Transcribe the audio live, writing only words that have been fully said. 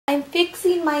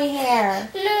fixing my hair.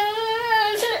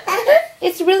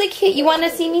 It's really cute. You want to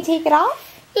see me take it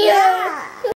off? Yeah.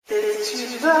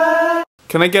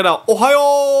 Can I get a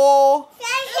Ohio?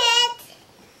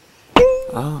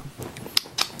 Ah.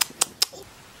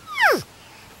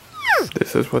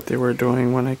 This is what they were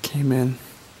doing when I came in.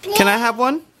 Can I have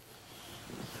one?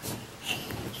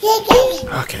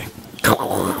 Okay.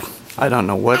 I don't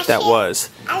know what that was.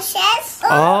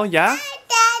 Oh, yeah?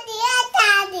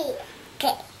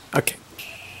 Okay.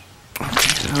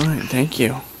 Okay, alright, thank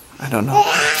you. I don't know.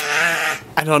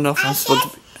 I don't know if I'm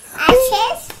supposed to be...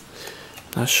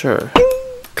 Not sure.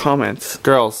 Comments.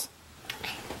 Girls,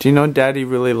 do you know Daddy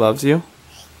really loves you?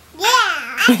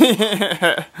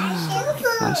 Yeah!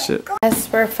 Oh, shit. Yes,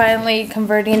 we're finally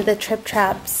converting the trip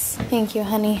traps. Thank you,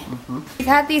 honey. We've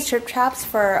had these trip traps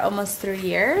for almost 3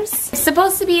 years. It's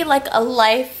supposed to be like a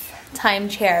lifetime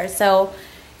chair, so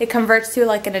it converts to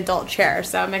like an adult chair,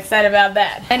 so I'm excited about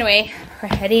that. Anyway, we're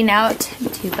heading out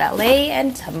to ballet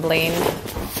and tumbling.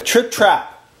 Trip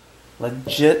trap.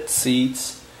 Legit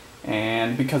seats.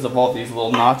 And because of all these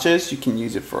little notches, you can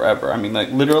use it forever. I mean,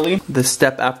 like literally, the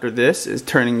step after this is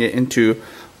turning it into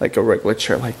like a regular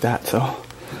chair like that. So,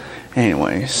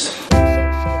 anyways.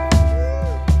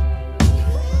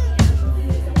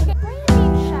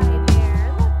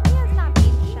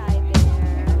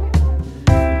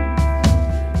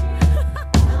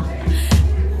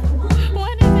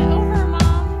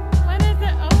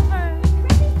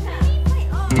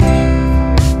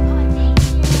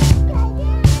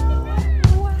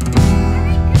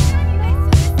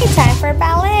 Time for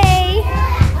ballet.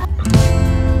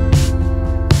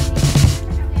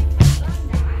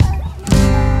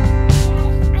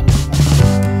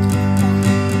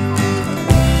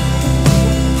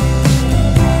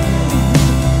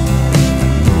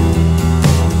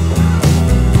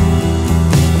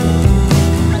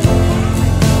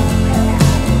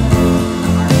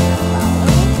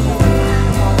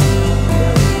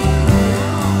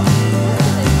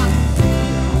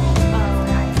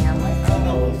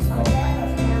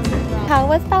 How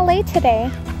was ballet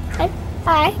today?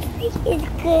 I think it's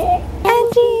good.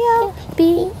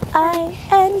 N-G-O-B-I-N-G-O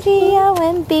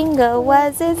and bingo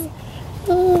was his.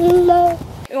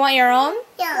 You want your own?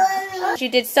 Yeah. You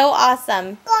did so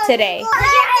awesome today.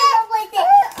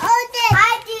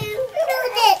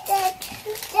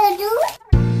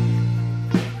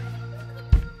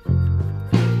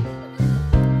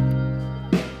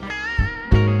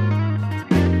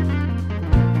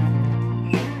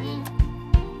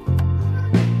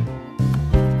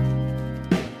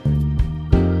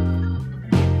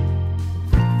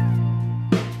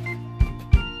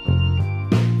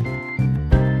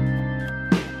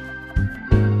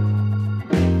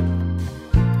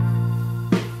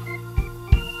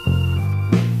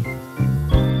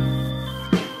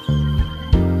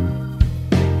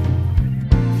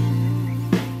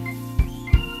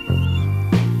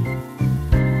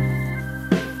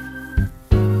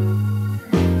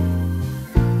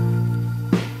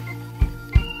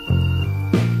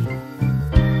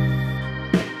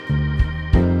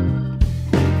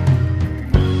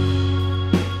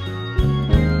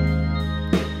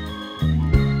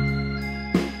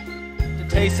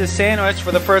 Taste the sandwich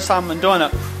for the first time. I'm doing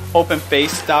an open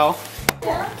face style.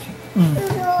 Yeah,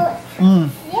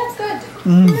 good.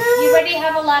 You already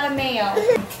have a lot of mayo.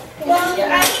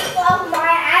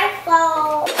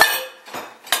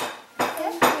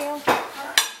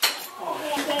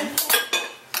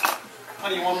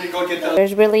 Honey, you want me to go get the...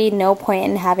 There's really no point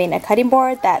in having a cutting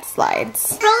board that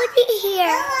slides. Brody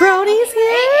here. Brody's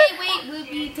here? Hey, wait,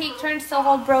 we take turns to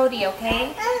hold Brody,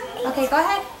 okay? Okay, go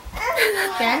ahead.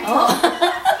 Gentle.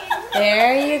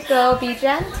 There you go, be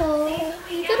gentle.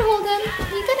 You can hold him.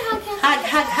 You can hug him. Hug.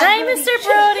 Hi, Mr.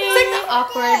 Brody. It's like the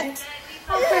awkward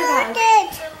hug.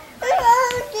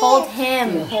 Hold him.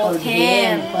 Hold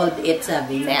him. Hold it,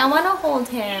 Sabi. Say, I want to hold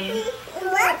him.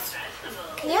 What?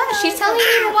 Yeah, she's telling me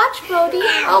to watch Brody.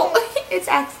 Oh, it's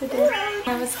accident.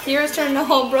 It was Kira's turn to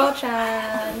hold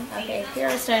Bro-chan. Okay,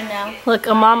 Kira's turn now. Look,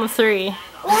 a mom of 3.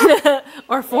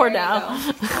 Or 4 now.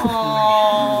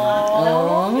 Aww.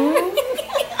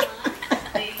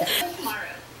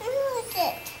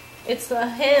 It's the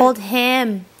him. Hold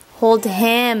him. Hold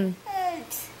him.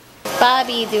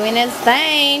 Bobby doing his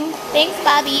thing. Thanks,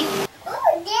 Bobby.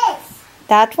 Oh, this.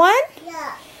 That one?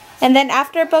 Yeah. And then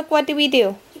after book, what do we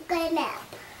do? You got nap.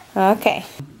 Okay.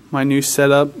 My new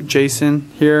setup, Jason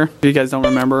here. If you guys don't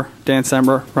remember, Dan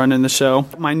Sember running the show.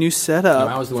 My new setup.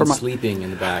 I was the one sleeping in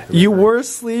the back. You were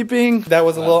sleeping? That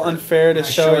was a little unfair to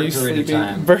show you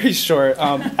sleeping. Very short.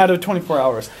 Out of 24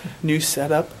 hours. New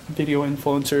setup, video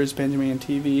influencers, Benjamin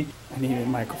TV. I needed a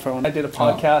microphone. I did a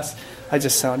podcast. I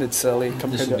just sounded silly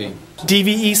compared to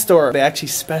DVE store. They actually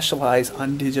specialize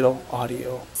on digital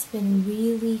audio. It's been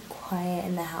really quiet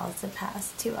in the house the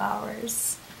past 2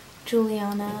 hours.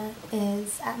 Juliana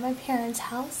is at my parents'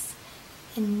 house,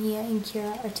 and Mia and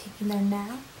Kira are taking their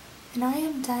nap. And I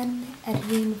am done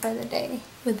editing for the day.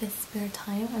 With this spare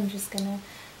time, I'm just gonna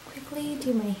quickly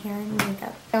do my hair and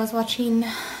makeup. I was watching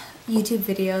YouTube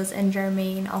videos, and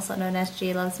Jermaine, also known as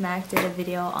J Loves Mac, did a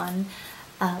video on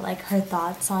like her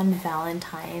thoughts on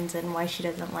Valentine's and why she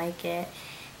doesn't like it.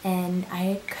 And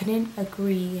I couldn't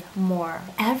agree more.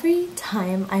 Every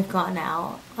time I've gone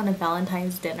out on a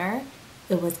Valentine's dinner,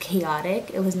 it was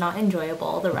chaotic, it was not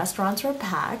enjoyable, the restaurants were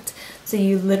packed, so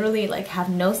you literally like have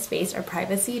no space or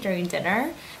privacy during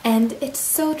dinner. And it's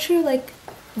so true, like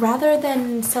rather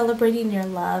than celebrating your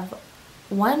love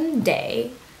one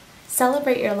day,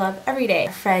 celebrate your love every day.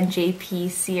 Our friend JP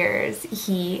Sears,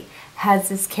 he has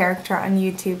this character on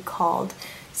YouTube called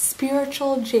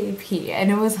Spiritual JP,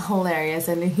 and it was hilarious,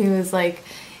 and he was like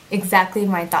exactly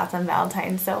my thoughts on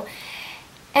Valentine's. So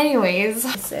anyways,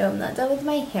 so I'm not done with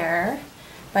my hair.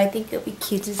 But I think it'll be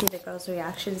cute to see the girls'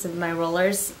 reactions of my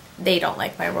rollers. They don't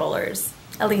like my rollers.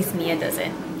 At least Mia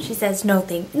doesn't. She says no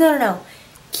thank. No.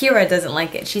 Kira doesn't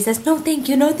like it. She says no thank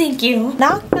you, no thank you.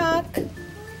 Knock knock.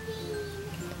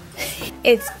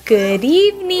 It's good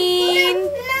evening.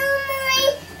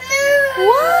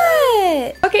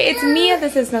 What? Okay, it's Mia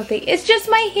that says no thank you. It's just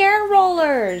my hair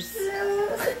rollers.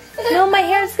 No, my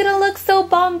hair's gonna look so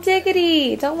bomb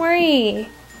diggity. Don't worry.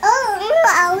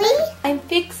 Oh, I'm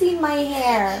fixing my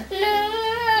hair.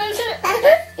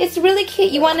 It's really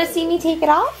cute. You want to see me take it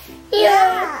off?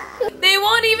 yeah. They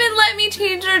won't even let me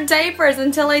change their diapers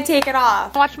until I take it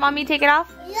off. Watch mommy take it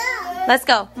off? Yeah. Let's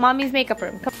go. Mommy's makeup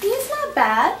room. Come. It's not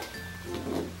bad.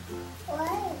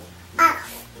 What? Ah.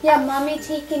 Yeah, mommy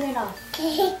taking it off.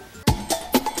 Okay.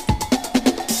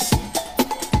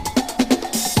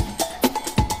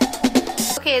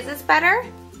 Okay, is this better?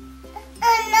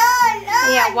 No.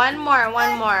 Yeah, one more.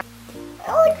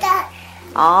 Oh, that.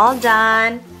 All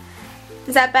done.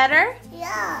 Is that better?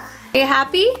 Yeah. Are you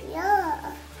happy?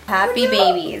 Yeah. Happy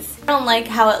babies. I don't like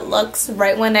how it looks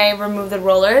right when I remove the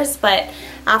rollers, but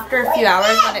after a few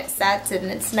hours when it sets and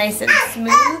it's nice and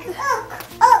smooth.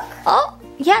 Oh,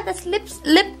 yeah, that's lip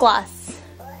gloss.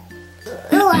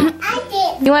 Oh,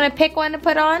 I did. You want to pick one to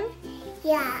put on?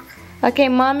 Yeah. Okay,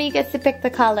 mommy gets to pick the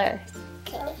color.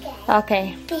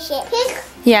 Okay. Patient.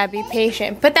 Yeah, be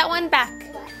patient. Put that one back.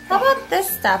 How about this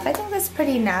stuff? I think that's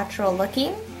pretty natural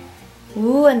looking.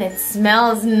 Ooh, and it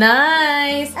smells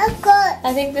nice. Of course.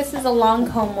 I think this is a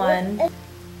Lancome one.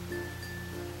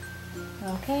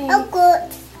 Okay. Of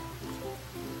course.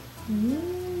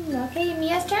 Okay,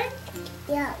 Mia's turn.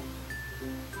 Yeah.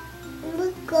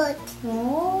 Look good.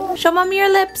 Oh. Show mommy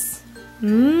your lips.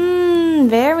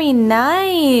 Very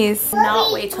nice.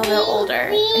 Not wait till they're older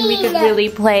and we could really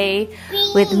play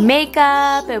with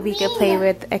makeup and we could play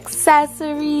with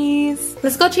accessories.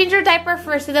 Let's go change your diaper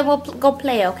first and then we'll go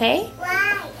play, okay?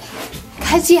 Why?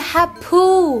 Cause you have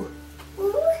poo.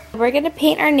 We're gonna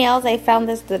paint our nails. I found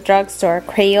this at the drugstore.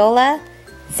 Crayola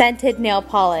scented nail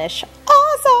polish.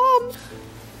 Awesome!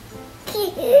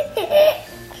 Look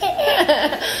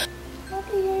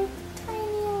at your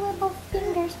tiny little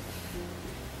fingers.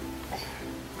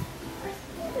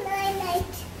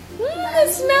 It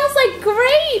smells like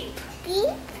grape.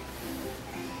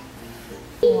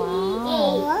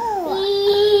 Wow.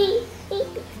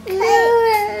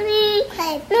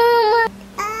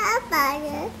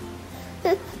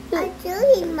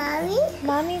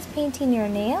 Mommy's painting your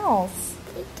nails.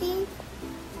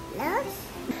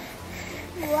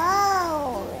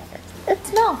 Wow.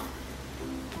 Smell.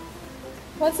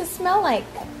 What's it smell like?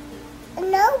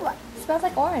 No. It smells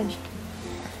like orange.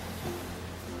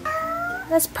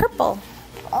 That's purple.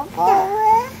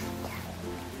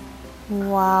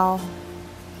 Wow.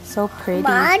 So pretty.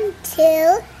 1,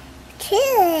 2,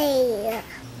 3.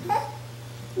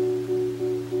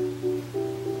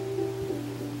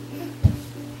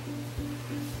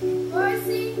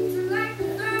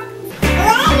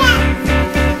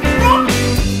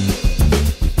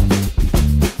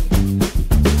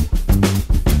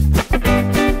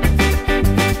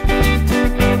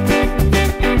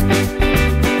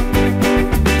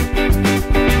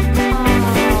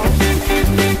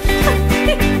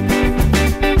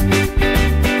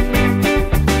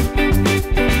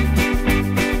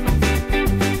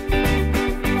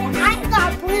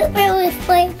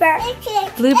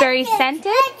 Blueberry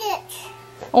scented?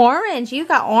 Orange. You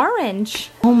got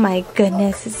orange. Oh my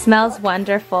goodness. It smells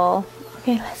wonderful.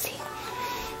 Okay, let's see.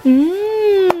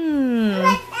 Mmm.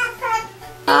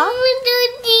 I'm gonna do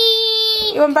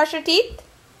You want to brush your teeth?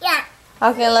 Yeah.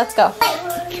 Okay, let's go.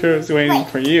 Kira's waiting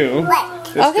for you.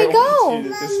 Okay, go.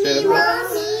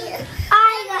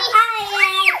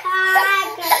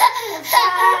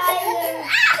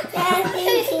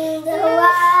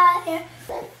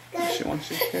 She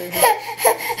wants you to carry her.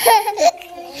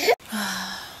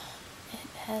 It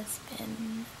has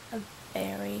been a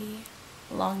very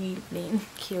long evening.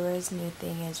 Kira's new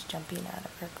thing is jumping out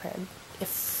of her crib. It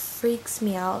freaks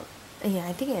me out. Yeah,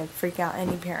 I think it would freak out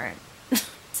any parent.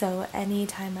 So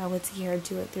anytime I would see her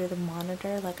do it through the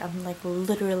monitor, like I'm like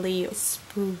literally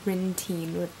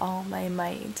sprinting with all my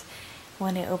might.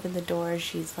 When I open the door,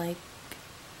 she's like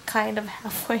kind of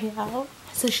halfway out.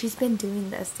 So she's been doing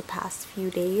this the past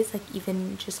few days, like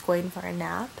even just going for a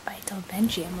nap. I told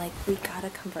Benji, I'm like, we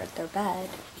gotta convert their bed.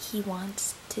 He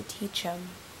wants to teach them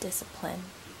discipline.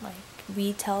 Like,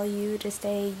 we tell you to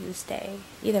stay, you stay.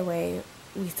 Either way,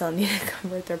 we still need to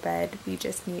convert their bed. We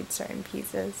just need certain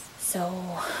pieces.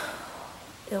 So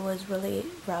it was really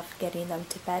rough getting them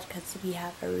to bed because we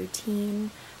have a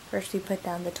routine. First we put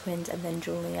down the twins and then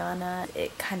Juliana.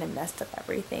 It kind of messed up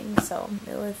everything. So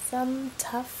it was some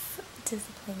tough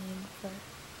disciplining for...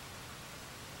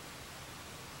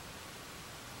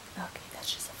 Okay,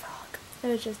 that's just a frog. It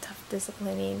was just tough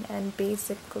disciplining and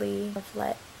basically I've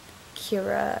let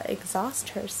Kira exhaust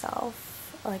herself.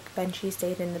 Like Benji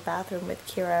stayed in the bathroom with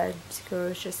Kira. Kira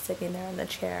was just sitting there in the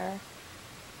chair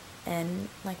and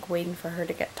like waiting for her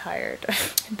to get tired.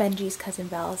 Benji's cousin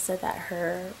Val said that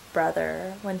her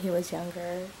brother, when he was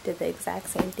younger, did the exact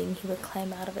same thing. He would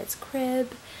climb out of its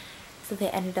crib. So they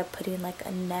ended up putting like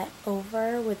a net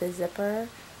over with a zipper,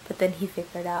 but then he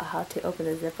figured out how to open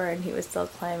the zipper and he would still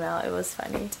climb out. It was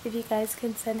funny. If you guys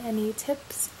can send any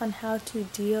tips on how to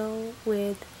deal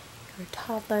with your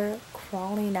toddler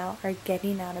crawling out or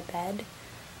getting out of bed,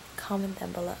 comment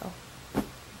them below.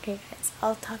 Okay guys,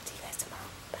 I'll talk to you guys tomorrow.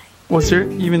 Bye. Was there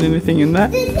even anything in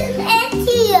that? This is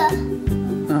empty.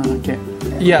 Oh, okay.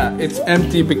 Yeah, it's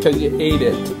empty because you ate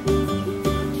it.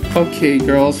 Okay,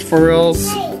 girls, for reals.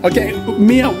 Okay,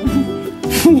 Mia,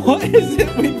 what is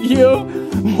it with you?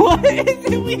 What is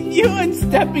it with you and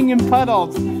stepping in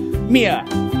puddles? Mia,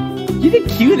 you're the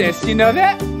cutest, you know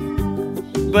that?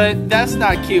 But that's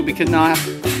not cute because now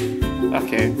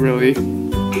okay, really?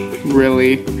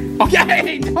 Really?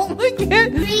 Okay, don't look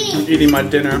at I'm eating my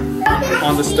dinner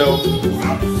on the stove.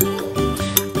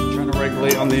 Trying to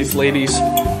regulate on these ladies.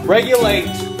 Regulate!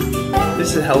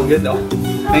 This is hell good though.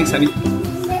 Thanks, honey.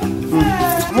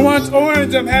 Who wants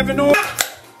orange? I'm having orange.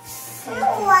 You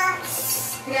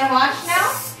gonna wash now?